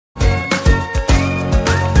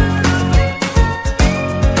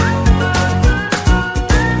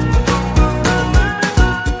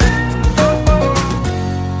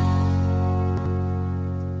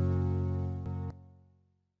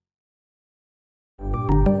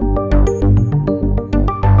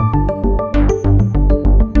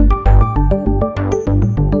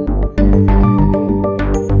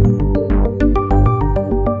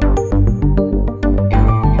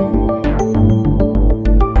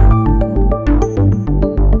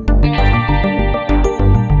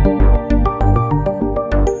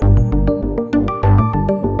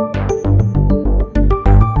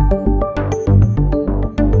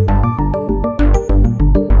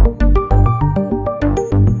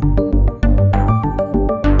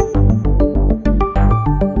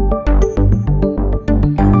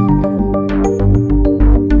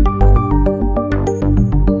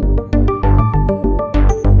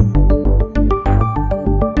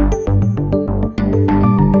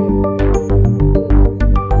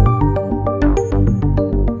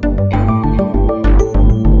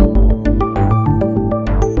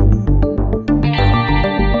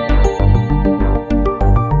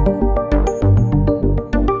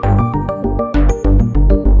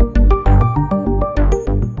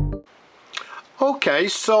Okay,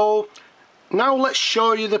 so now let's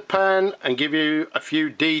show you the pen and give you a few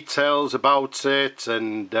details about it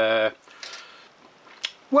and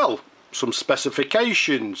well, some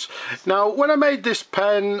specifications. Now, when I made this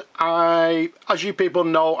pen, as you people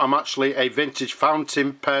know, I'm actually a vintage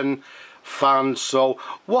fountain pen fan, so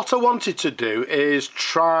what I wanted to do is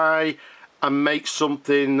try and make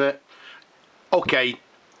something that, okay,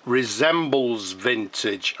 resembles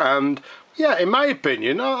vintage. And yeah, in my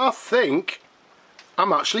opinion, I think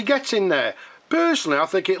I'm actually getting there. Personally, I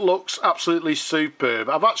think it looks absolutely superb.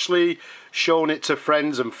 I've actually shown it to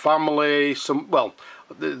friends and family. Well,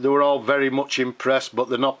 they were all very much impressed, but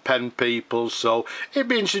they're not pen people, so it'd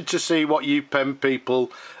be interesting to see what you pen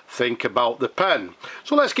people think about the pen.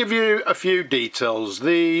 So let's give you a few details.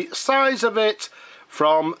 The size of it,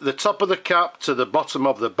 from the top of the cap to the bottom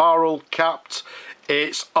of the barrel capped,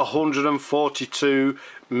 it's 142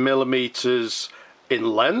 millimeters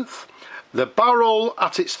in length. The barrel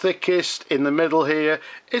at its thickest in the middle here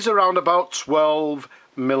is around about 12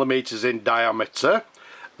 millimeters in diameter.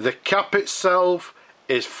 The cap itself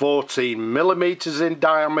is 14 millimeters in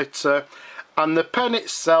diameter, and the pen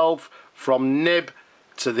itself from nib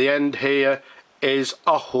to the end here is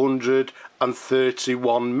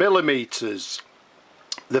 131 millimeters.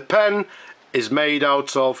 The pen is made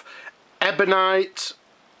out of ebonite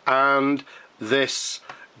and this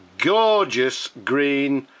gorgeous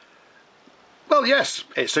green, well, yes,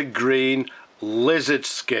 it's a green lizard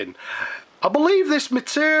skin. I believe this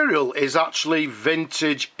material is actually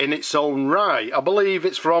vintage in its own right. I believe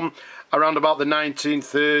it's from around about the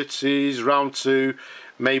 1930s round to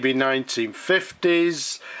maybe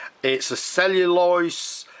 1950s. It's a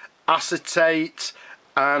cellulose acetate,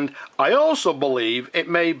 and I also believe it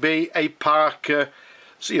may be a Parker,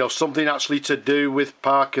 you know, something actually to do with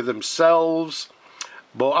Parker themselves.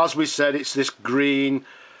 But as we said, it's this green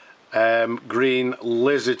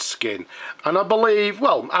lizard skin, and I believe,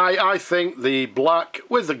 well, I think the black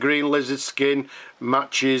with the green lizard skin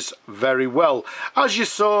matches very well. As you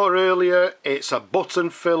saw earlier, it's a button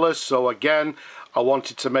filler, so again, I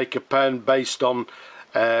wanted to make a pen based on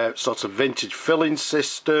sort of vintage filling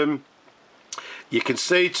system. You can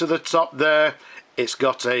see to the top there, it's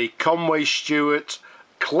got a Conway Stewart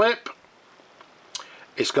clip.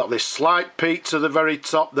 It's got this slight peak to the very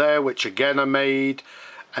top there, which again I made.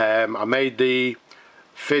 I made the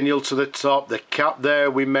finial to the top. The cap there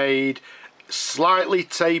we made slightly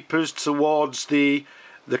tapers towards the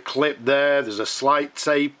clip there. There's a slight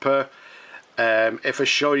taper. If I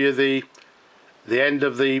show you the end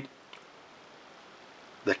of the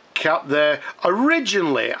cap there,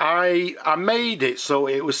 originally I made it so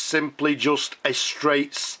it was simply just a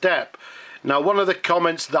straight step. Now, one of the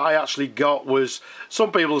comments that I actually got was,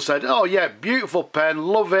 some people said, oh yeah, beautiful pen,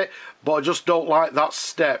 love it, but I just don't like that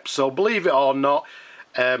step. So believe it or not,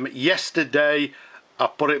 yesterday I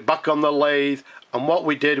put it back on the lathe, and what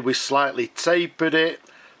we did, we slightly tapered it,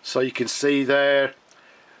 so you can see there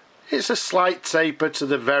it's a slight taper to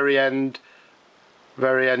the very end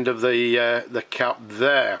of the cap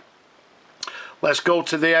there. Let's go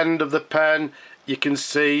to the end of the pen. You can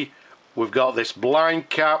see we've got this blind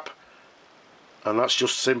cap, and that's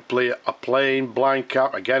just simply a plain blind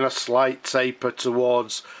cap, again a slight taper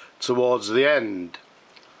towards the end.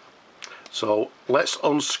 So let's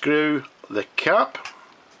unscrew the cap.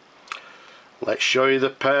 Let's show you the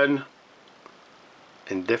pen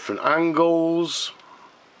in different angles,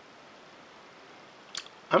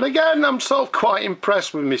 and again I'm sort of quite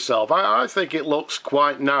impressed with myself. I think it looks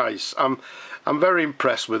quite nice. I'm very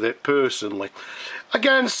impressed with it personally.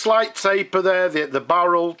 Again, slight taper there. The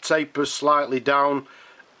barrel tapers slightly down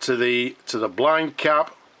to the blind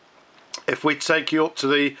cap. If we take you up to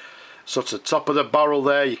the sort of top of the barrel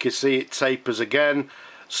there, you can see it tapers again.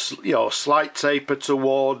 You know, slight taper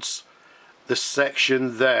towards the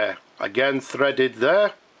section there. Again, threaded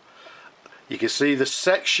there. You can see the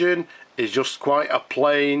section is just quite a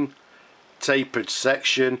plain tapered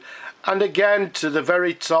section. And again, to the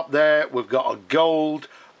very top there, we've got a gold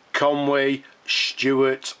Conway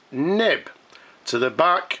Stewart nib. To the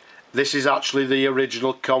back, this is actually the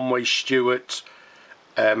original Conway Stewart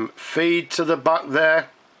feed to the back there.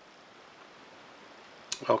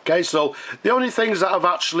 Okay, so the only things that I've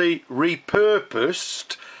actually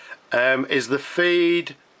repurposed is the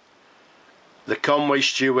feed, the Conway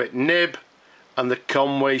Stewart nib, and the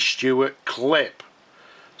Conway Stewart clip.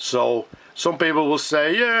 So some people will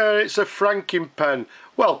say, yeah, it's a franking pen.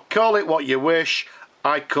 Well, call it what you wish.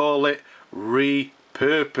 I call it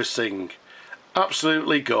repurposing.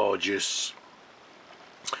 Absolutely gorgeous.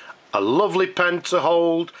 A lovely pen to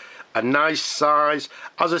hold, a nice size.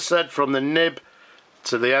 As I said, from the nib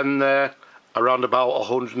to the end there, around about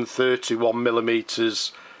 131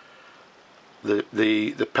 millimeters.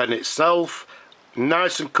 The pen itself,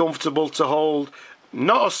 nice and comfortable to hold,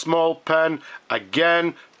 not a small pen.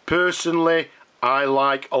 Again, personally, I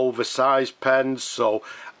like oversized pens, so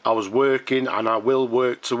I was working, and I will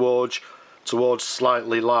work towards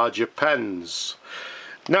slightly larger pens.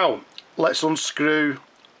 Now let's unscrew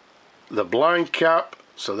the blind cap.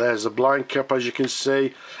 So there's the blind cap, as you can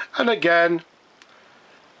see, and again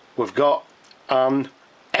we've got an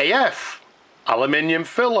AF aluminium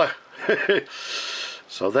filler.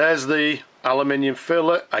 So there's the aluminium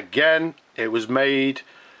filler. Again, it was made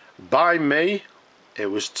by me, it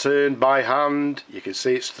was turned by hand. You can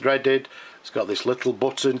see it's threaded. It's got this little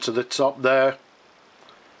button to the top there,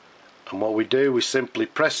 and what we do, we simply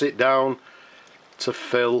press it down to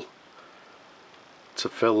fill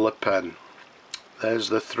the pen. There's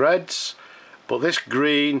the threads, but this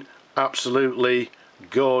green, absolutely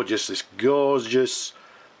gorgeous, this gorgeous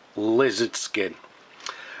lizard skin.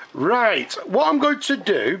 Right, what I'm going to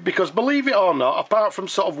do, because believe it or not, apart from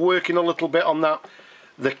sort of working a little bit on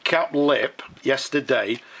the cap lip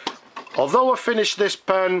yesterday, although I finished this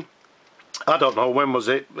pen, I don't know, when was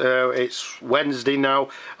it? It's Wednesday now.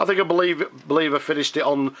 I think I believe I finished it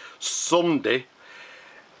on Sunday.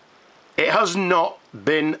 It has not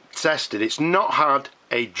been tested. It's not had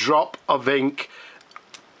a drop of ink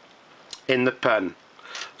in the pen.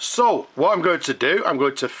 So what I'm going to do, I'm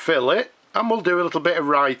going to fill it, and we'll do a little bit of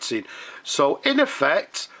writing. So in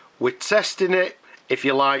effect, we're testing it, if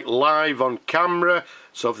you like, live on camera.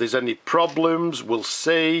 So if there's any problems, we'll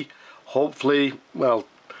see. Hopefully, well,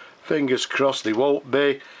 fingers crossed they won't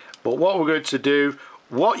be. But what we're going to do,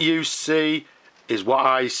 what you see is what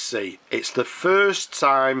I see. It's the first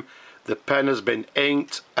time the pen has been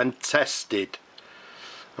inked and tested.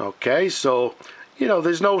 Okay, so, you know,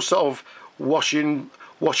 there's no sort of washing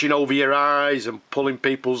over your eyes and pulling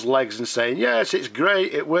people's legs and saying, yes, it's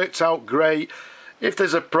great, it worked out great. If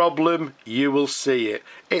there's a problem, you will see it.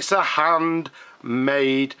 It's a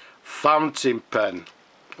handmade fountain pen.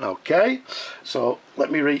 Okay, so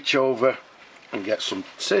let me reach over and get some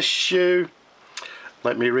tissue.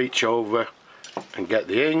 Let me reach over and get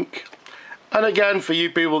the ink. And again, for you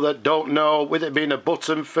people that don't know, with it being a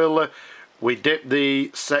button filler, we dip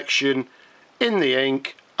the section in the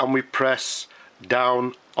ink and we press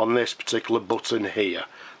down on this particular button here.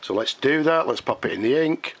 So let's do that. Let's pop it in the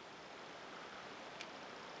ink.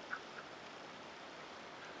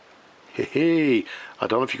 Hee. I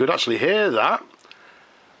don't know if you could actually hear that,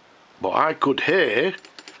 but I could hear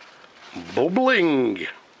bubbling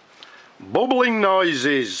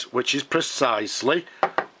noises, which is precisely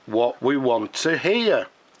what we want to hear.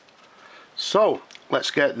 So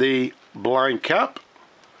let's get the blind cap.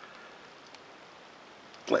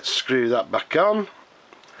 Let's screw that back on,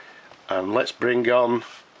 and let's bring on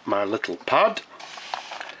my little pad.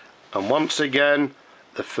 And once again,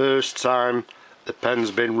 the first time the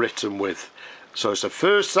pen's been written with. So it's the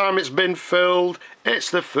first time it's been filled, it's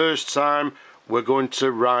the first time we're going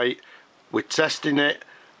to write. We're testing it,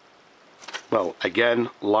 well, again,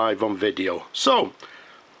 live on video. So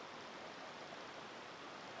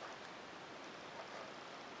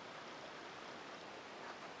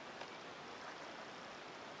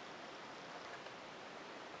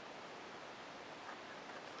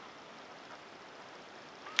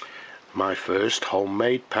my first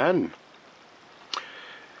homemade pen,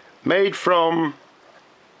 made from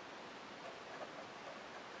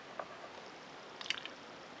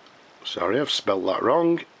sorry, I've spelled that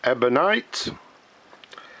wrong, ebonite,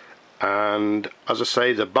 and as I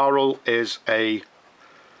say, the barrel is a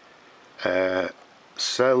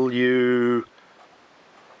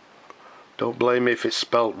don't blame me if it's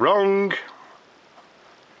spelled wrong,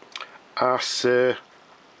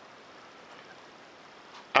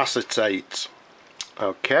 acetate.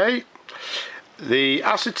 Okay, the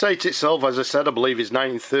acetate itself, as I said, I believe is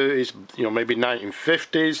 1930s, you know, maybe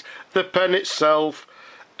 1950s. The pen itself,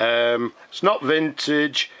 it's not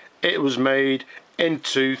vintage. It was made in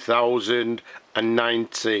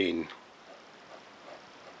 2019.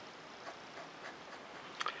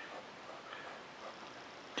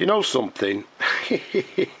 Do you know something?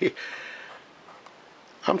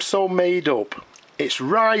 I'm so made up. It's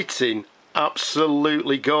writing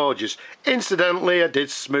absolutely gorgeous. Incidentally, I did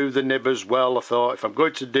smooth the nib as well. I thought, if I'm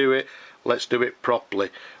going to do it, let's do it properly.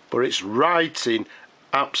 But it's writing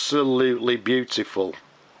absolutely beautiful.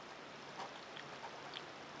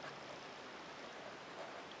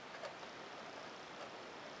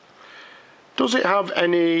 Does it have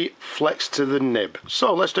any flex to the nib?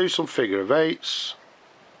 So let's do some figure of eights.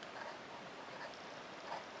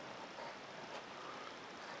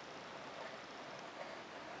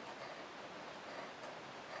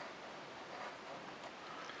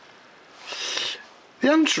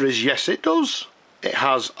 The answer is yes, it does. It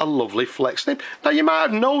has a lovely flex nib. Now you might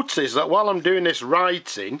have noticed that while I'm doing this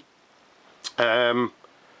writing, I'm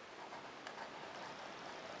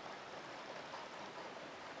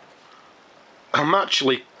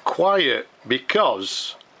actually quiet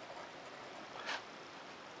because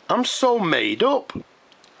I'm so made up.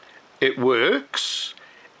 It works.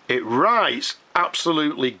 It writes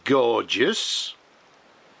absolutely gorgeous.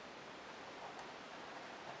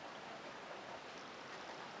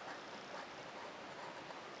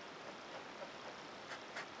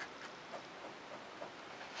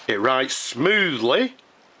 It writes smoothly.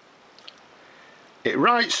 It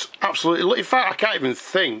writes absolutely, in fact I can't even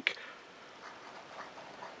think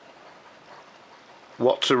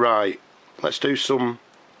what to write. Let's do some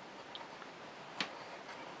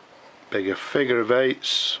bigger figure of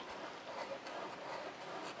eights.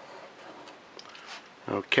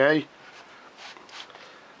 Okay,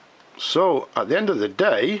 so at the end of the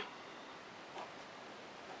day,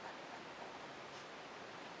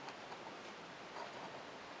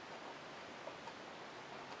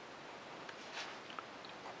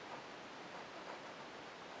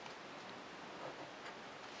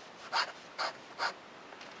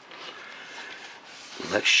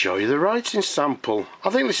 let's show you the writing sample. I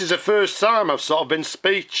think this is the first time I've sort of been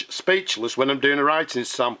speechless when I'm doing a writing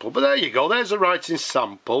sample. But there you go, there's a writing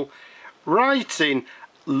sample. Writing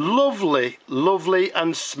lovely, lovely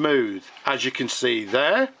and smooth, as you can see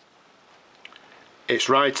there. It's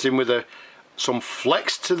writing with some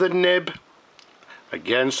flex to the nib.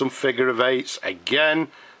 Again, some figure of eights. Again,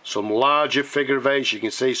 some larger figure of eights. You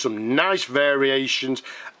can see some nice variations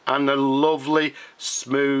and a lovely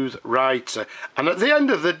smooth writer. And at the end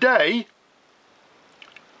of the day,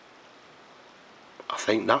 I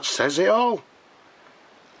think that says it all.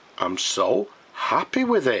 I'm so happy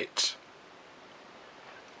with it.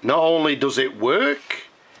 Not only does it work,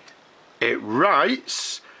 it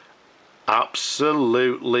writes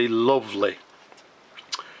absolutely lovely.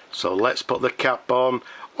 So let's put the cap on.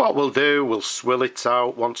 What we'll do, we'll swill it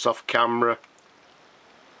out once off camera.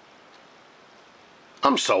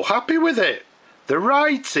 I'm so happy with it. The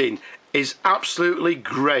writing is absolutely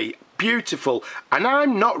great, beautiful, and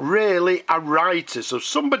I'm not really a writer, so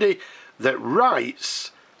somebody that writes,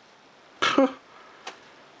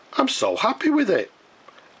 I'm so happy with it.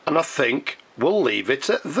 And I think we'll leave it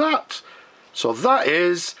at that. So that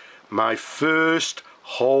is my first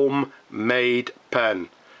homemade pen.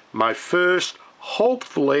 My first,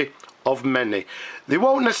 hopefully, of many. They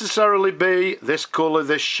won't necessarily be this colour,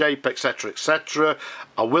 this shape, etc, etc.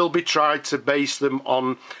 I will be trying to base them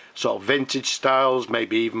on sort of vintage styles,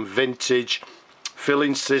 maybe even vintage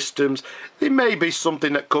filling systems. There may be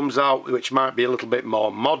something that comes out which might be a little bit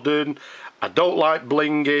more modern. I don't like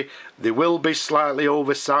blingy. There will be slightly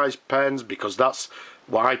oversized pens because that's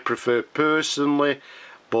what I prefer personally,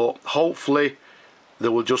 but hopefully they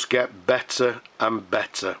will just get better and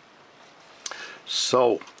better.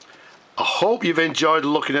 So I hope you've enjoyed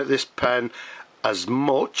looking at this pen as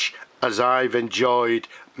much as I've enjoyed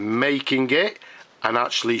making it and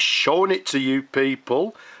actually showing it to you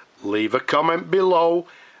people. Leave a comment below.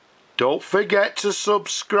 Don't forget to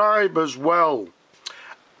subscribe as well.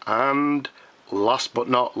 And last but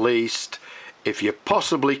not least, if you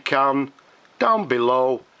possibly can, down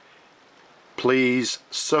below, please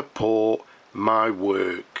support my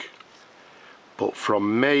work. But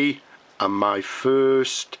from me and my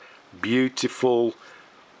first beautiful,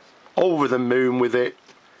 over the moon with it,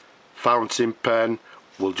 fountain pen,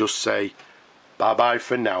 we'll just say bye bye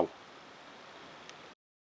for now.